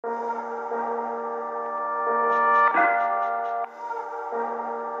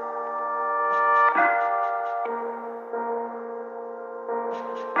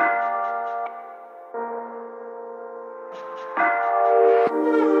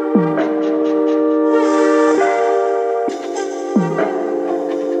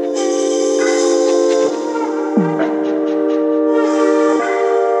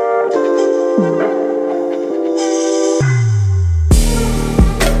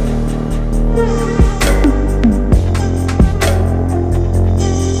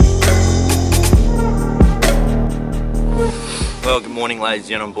morning, ladies and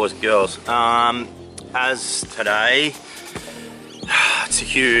gentlemen, boys and girls. As today, it's a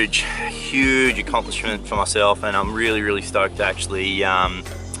huge accomplishment for myself, and I'm really stoked to actually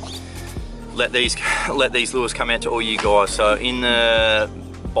let these lures come out to all you guys. So in the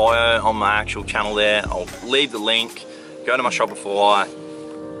bio on my actual channel there, I'll leave the link. Go to my Shopify,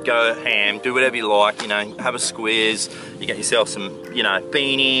 go ham, do whatever you like, you know, have a squeeze. You get yourself some, you know,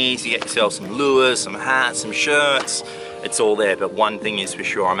 beanies, you get yourself some lures, some hats, some shirts. It's all there. But one thing is for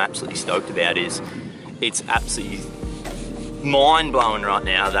sure I'm absolutely stoked about is it's absolutely mind-blowing right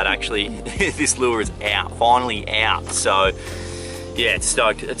now that actually this lure is out, finally out. So yeah, it's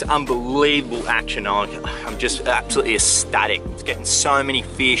stoked. It's unbelievable action. I'm just absolutely ecstatic. It's getting so many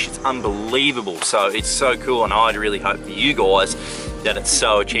fish. It's unbelievable. So it's so cool, and I really hope for you guys that it's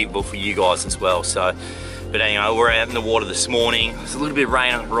so achievable for you guys as well. So, but anyway, we're out in the water this morning. There's a little bit of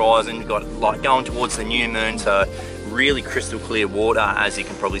rain on the horizon. We've got like going towards the new moon, so really crystal clear water, as you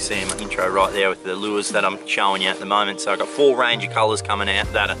can probably see in my intro right there with the lures that I'm showing you at the moment. So I've got 4 range of colours coming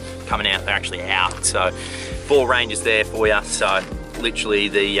out that are coming out. They're actually out. So 4 ranges there for you. So literally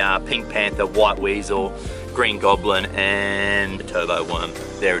the Pink Panther, White Weasel, Green Goblin, and the Turbo Worm.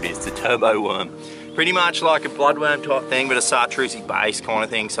 There it is, the Turbo Worm. Pretty much like a bloodworm type thing, but a Chartreuse base kind of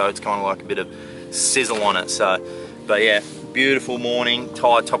thing, so it's kind of like a bit of sizzle on it. So, but yeah, beautiful morning,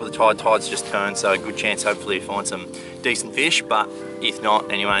 tide, top of the tide, tide's just turned, so good chance hopefully to find some decent fish, but if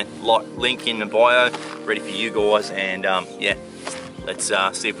not, anyway, link in the bio, ready for you guys, and yeah, let's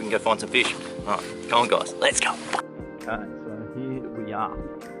see if we can go find some fish. All right, come on guys, let's go. Okay, so here we are,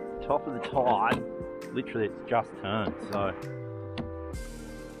 top of the tide, literally it's just turned, so.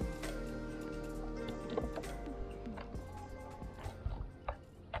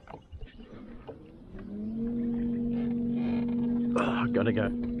 Oh, gotta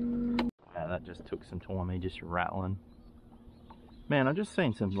go. Yeah, that just took some time, me just rattling. Man, I just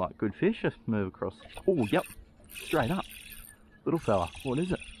seen some like good fish just move across. Oh, yep, straight up. Little fella, what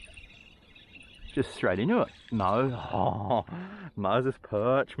is it? Just straight into it. Mo. Oh, Moses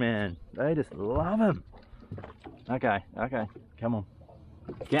perch, man. They just love them. Okay, come on.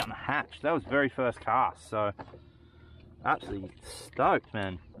 Get on the hatch. That was very first cast, so absolutely stoked,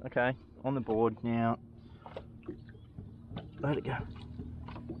 man. Okay, on the board now. Let it go.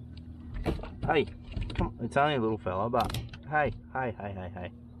 Hey, come on. It's only a little fella, but hey.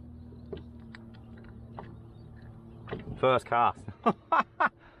 First cast.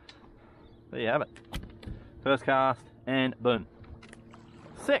 There you have it. First cast and boom.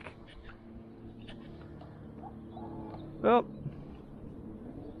 Sick. Well,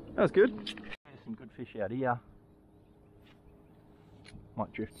 that was good. There's some good fish out here.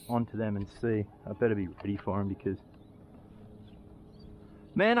 Might drift onto them and see. I better be ready for them because,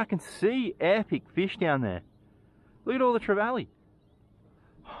 man, I can see epic fish down there. Look at all the trevally.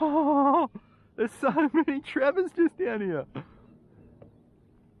 Oh, there's so many trevers just down here.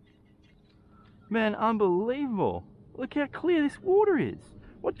 Man, unbelievable. Look how clear this water is.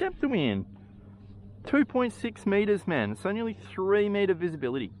 What depth are we in? 2.6 meters, man. It's only 3 meter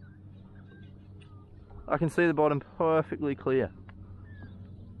visibility. I can see the bottom perfectly clear.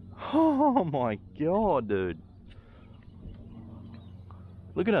 Oh my God, dude.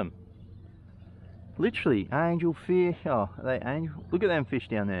 Look at them. Literally, angel fish. Oh, are they angel? Look at them fish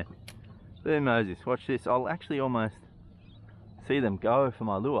down there. There, Moses. Watch this. I'll actually almost see them go for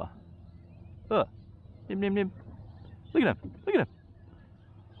my lure. Look. Nim. Look at them. Look at them.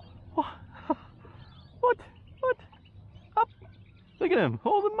 What? Up. Look at them.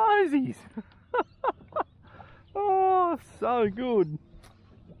 All the Mosies. Oh, so good.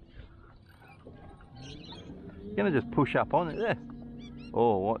 Gonna just push up on it there.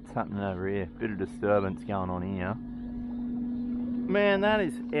 Oh, what's happening over here? Bit of disturbance going on here. Man, that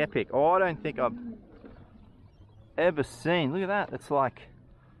is epic. Oh, I don't think I've ever seen. Look at that. It's like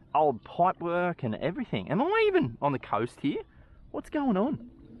old pipe work and everything. Am I even on the coast here? What's going on?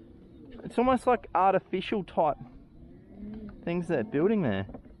 It's almost like artificial type things they're building there.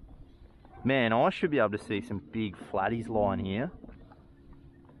 Man, I should be able to see some big flatties lying here.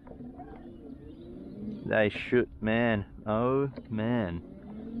 They should, man. Oh man.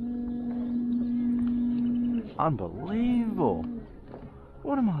 Unbelievable.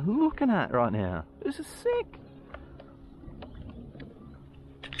 What am I looking at right now? This is sick.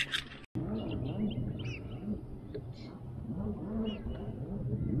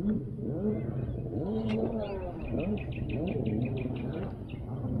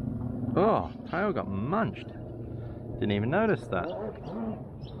 Oh, tail got munched. Didn't even notice that.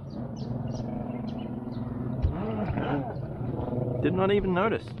 Did not even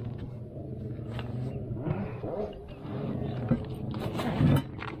notice.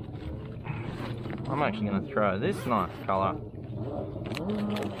 I'm actually going to throw this nice colour.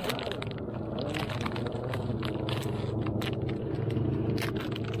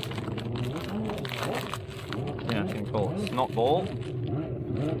 Yeah, I can call it snot ball.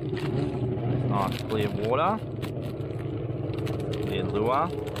 Nice clear water. Clear lure.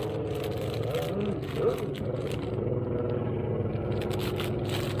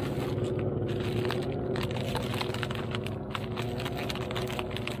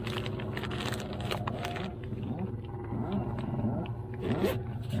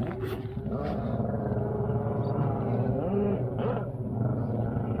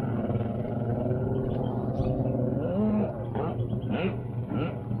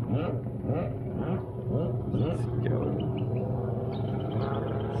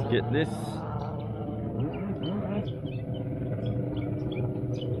 Get this.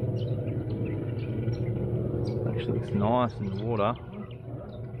 Actually looks nice in the water.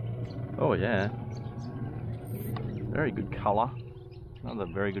 Oh yeah. Very good colour. Another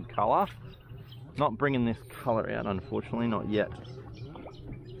very good colour. Not bringing this colour out, unfortunately, not yet.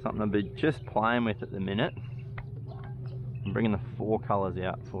 Something I'll be just playing with at the minute. I'm bringing the 4 colours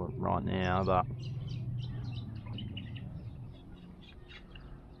out for it right now, but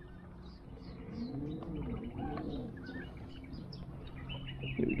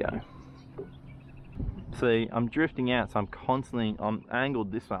here we go. See, I'm drifting out, so I'm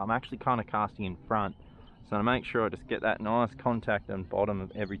angled this way. I'm actually kind of casting in front. So to make sure I just get that nice contact on bottom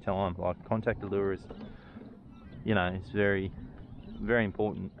of every time. Like, contact the lure is, you know, it's very, very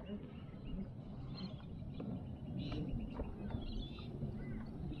important.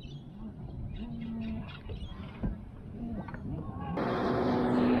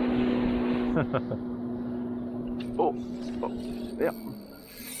 Oh, yeah.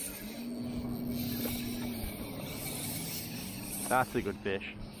 That's a good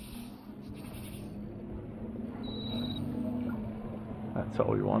fish. That's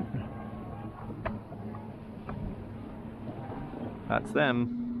all we want. That's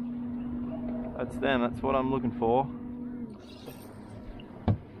them. That's them. That's what I'm looking for.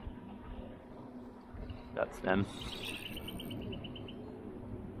 That's them.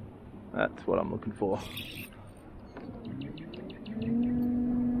 That's what I'm looking for.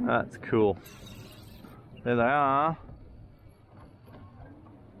 That's cool. There they are.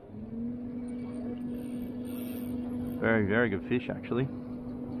 Very, very good fish, actually.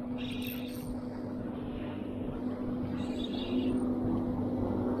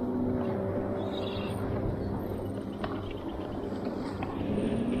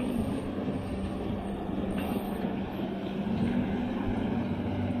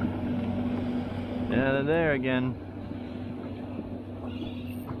 Yeah, they're there again.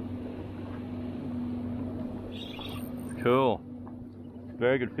 It's cool.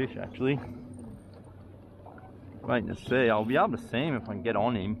 Very good fish, actually. Waiting to see. I'll be able to see him if I can get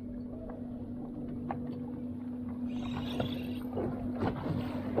on him.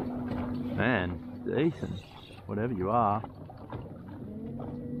 Man, decent. Whatever you are.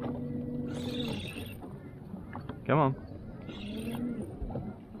 Come on.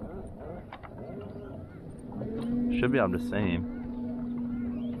 Should be able to see him.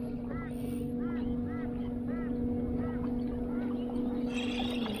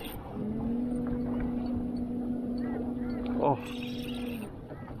 Oh.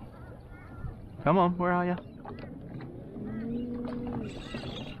 Come on, where are you?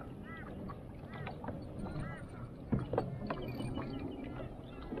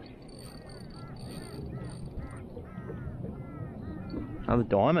 Another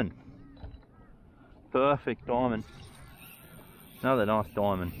diamond. Perfect diamond. Another nice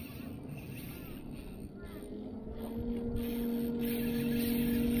diamond.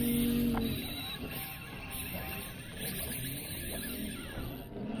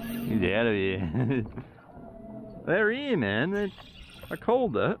 He's out of here. They're here, man. I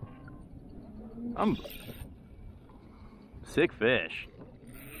called it. I'm sick fish.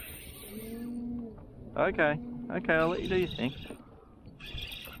 Okay, I'll let you do your thing.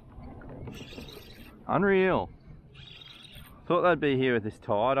 Unreal. Thought they'd be here with this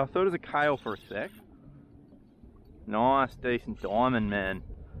tide. I thought it was a kale for a sec. Nice, decent diamond, man.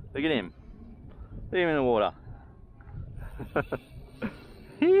 Look at him. Look at him in the water.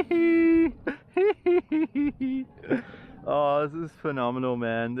 Oh, this is phenomenal,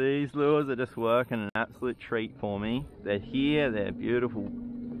 man. These lures are just working an absolute treat for me. They're here, they're beautiful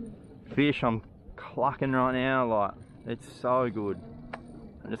fish I'm clucking right now. Like, it's so good.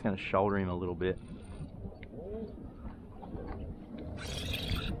 I'm just going to shoulder him a little bit.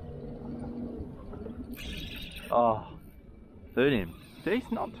 Oh, feed him. Jeez,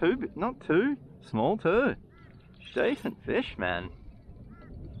 not too. Small too. Decent fish, man.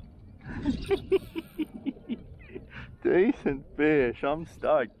 Decent fish. I'm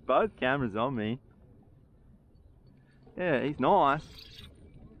stoked. Both cameras on me. Yeah, he's nice.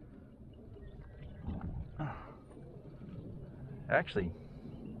 Actually,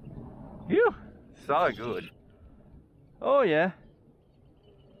 phew, so good. Oh yeah.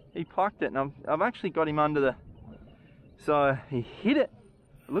 He plucked it, and I've actually got him under the... So he hit it.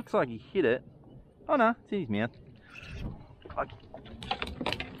 It looks like he hit it. Oh no, it's in his mouth.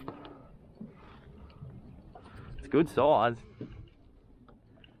 It's good size.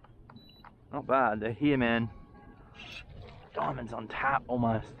 Not bad. They're here, man. Diamonds on tap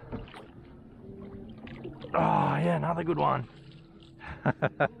almost. Oh yeah, another good one.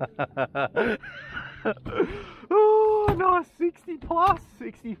 Oh, nice. 60 plus,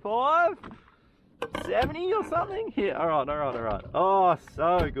 65, 70 or something. Yeah, all right. Oh,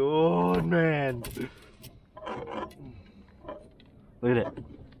 so good, man. Look at it.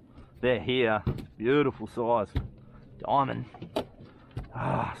 They're here. Beautiful size. Diamond.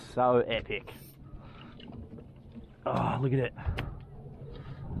 Ah, oh, so epic. Oh, look at it.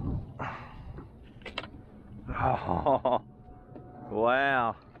 Oh,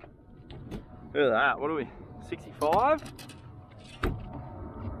 wow. Look at that. What are we? 65?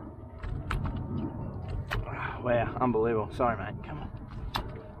 Oh, wow, unbelievable. Sorry, mate. Come on.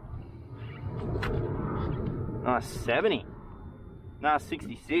 Nice 70. No,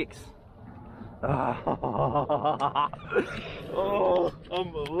 66. Oh,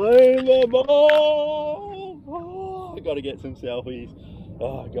 unbelievable. Oh, I gotta get some selfies.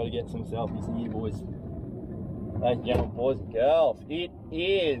 Oh, I gotta get some selfies here, boys. Ladies and gentlemen, boys and girls, it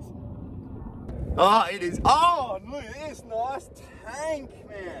is. Oh, it is. Oh, look at this nice tank,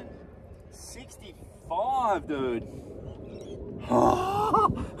 man. 65, dude.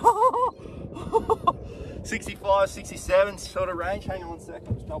 65, 67 sort of range. Hang on one sec,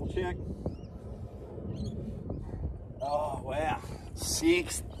 let's double check. Oh, wow.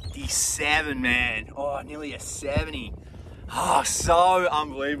 67, man. Oh, nearly a 70. Oh, so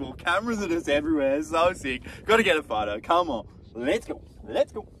unbelievable. Cameras are just everywhere. So sick. Got to get a photo. Come on. Let's go.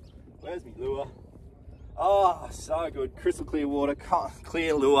 Let's go. Where's my lure? Oh, so good. Crystal clear water.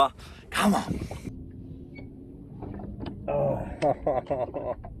 Clear lure. Come on. Oh,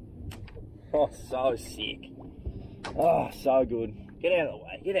 oh, so sick. Oh, so good. Get out of the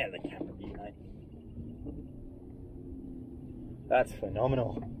way. Get out of the camera view, mate. That's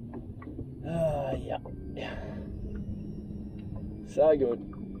phenomenal. Oh, yeah. Yeah. So good.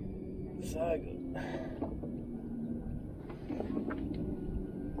 So good.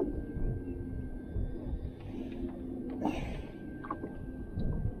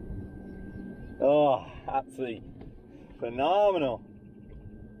 Oh, absolutely phenomenal.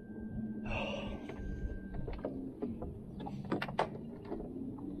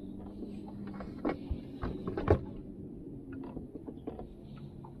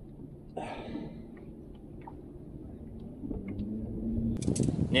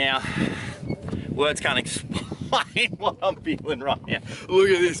 Now, words can't explain what I'm feeling right now. Look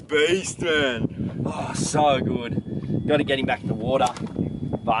at this beast, man. Oh, so good. Got to get him back in the water,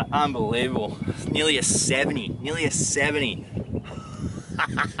 but unbelievable. It's nearly a 70, nearly a 70.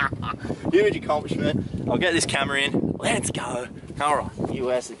 Huge accomplishment. I'll get this camera in. Let's go. All right,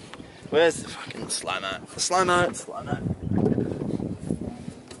 where's the fucking slow-mo? Slow-mo.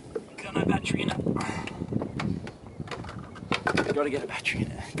 Got no battery in it. Gotta get a battery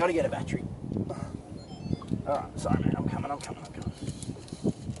in it. Gotta get a battery. Alright, sorry man, I'm coming. I know, I'm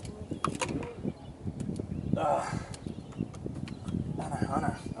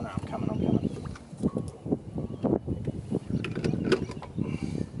coming.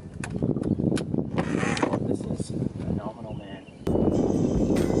 Oh, this is phenomenal, man.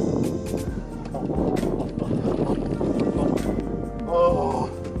 Oh.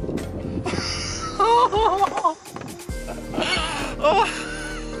 Oh,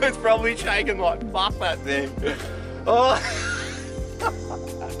 it's probably shaking like fuck, that thing. Oh.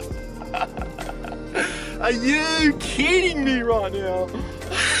 Are you kidding me right now?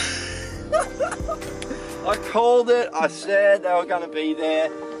 I called it, I said they were gonna be there,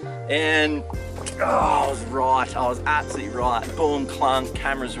 and oh, I was right, I was absolutely right. Boom, clunk,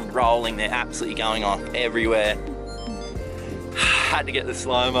 cameras were rolling, they're absolutely going on everywhere. Had to get the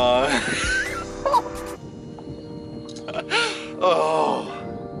slow-mo. Oh,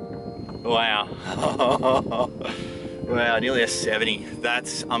 wow. Wow, nearly a 70.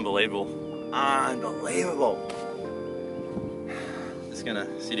 That's unbelievable. Unbelievable. Just gonna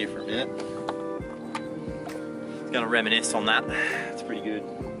sit here for a minute. Gonna reminisce on that. It's pretty good.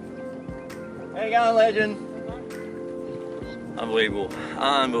 How you going, legend? Unbelievable.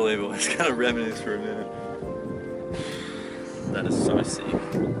 Unbelievable. It's gonna reminisce for a minute. That is so sick.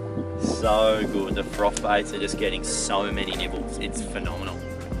 So good. The froth baits are just getting so many nibbles. It's phenomenal.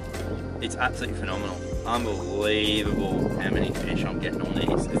 It's absolutely phenomenal. Unbelievable how many fish I'm getting on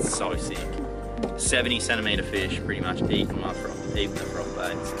these. It's so sick. 70 centimetre fish pretty much eating my froth, eating the froth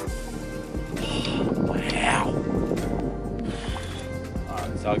baits. Wow.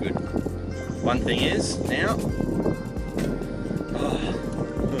 Oh, so good. One thing is now,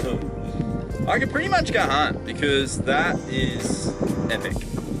 I can pretty much go home because that is epic.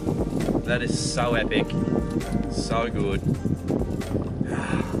 That is so epic. So good.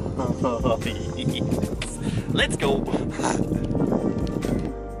 Yes. Let's go.